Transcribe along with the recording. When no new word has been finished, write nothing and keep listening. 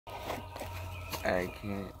I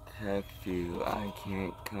can't text you, I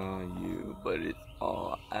can't call you, but it's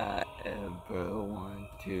all I ever want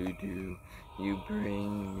to do. You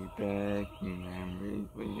bring me back memories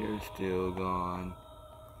when you're still gone.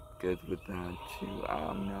 'Cause without you,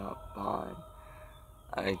 I'm not fine.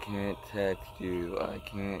 I can't text you, I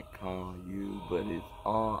can't call you, but it's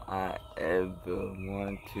all I ever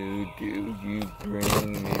want to do. You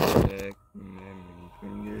bring me back memories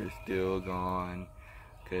when you're still gone.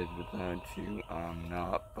 'Cause without you, I'm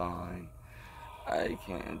not fine. I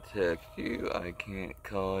can't text you, I can't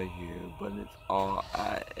call you, but it's all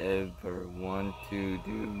I ever want to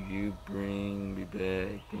do. You bring me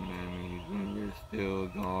back the memories when you're still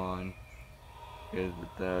gone. 'Cause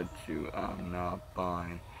without you, I'm not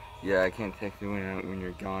fine. Yeah, I can't text you when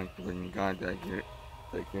you're gone. 'Cause when you're gone,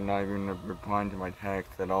 you're not even replying to my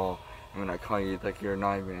text at all. And when I call you, it's like you're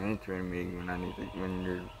not even answering me when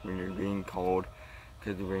you're being called.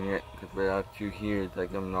 'Cause without you here, it's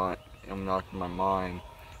like I'm not in my mind.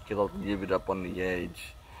 'Cause I'll leave it up on the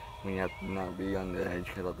edge when you have to not be on the edge.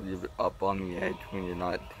 'Cause I'll leave it up on the edge when you're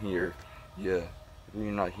not here. Yeah, when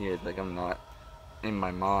you're not here, it's like I'm not in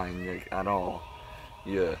my mind like, at all.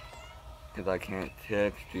 Yeah, 'cause I can't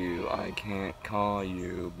text you, I can't call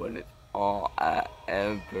you, but it's all I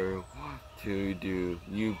ever want to do.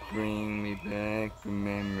 You bring me back the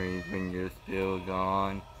memories when you're still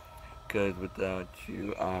gone. 'Cause without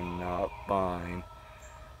you, I'm not fine.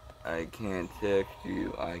 I can't text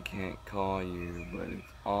you, I can't call you, but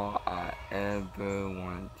it's all I ever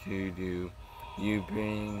want to do. You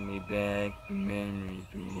bring me back the memories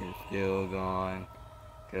when you're still gone.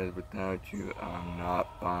 'Cause without you, I'm not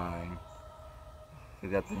fine. 'Cause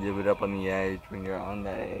you have to give it up on the edge when you're on the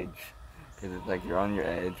edge. 'Cause it's like you're on your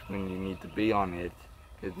edge when you need to be on it.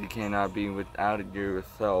 'Cause you cannot be without it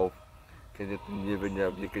yourself. 'Cause you have to give it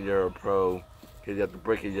up because you're a pro. 'Cause you have to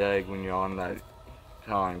break your egg when you're on that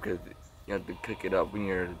time. 'Cause you have to cook it up when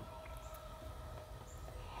you're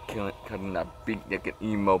cutting that beat like an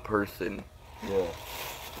emo person. Yeah.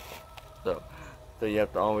 So you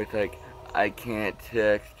have to always like, I can't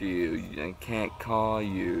text you, I can't call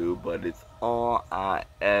you, but it's all I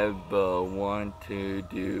ever want to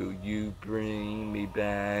do. You bring me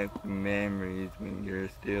back memories when you're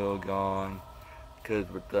still gone. 'Cause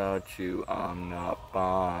without you, I'm not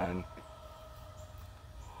fine.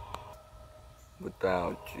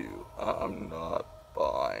 Without you, I'm not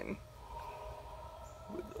fine.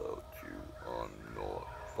 Without you, I'm not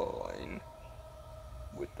fine.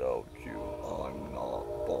 Without you,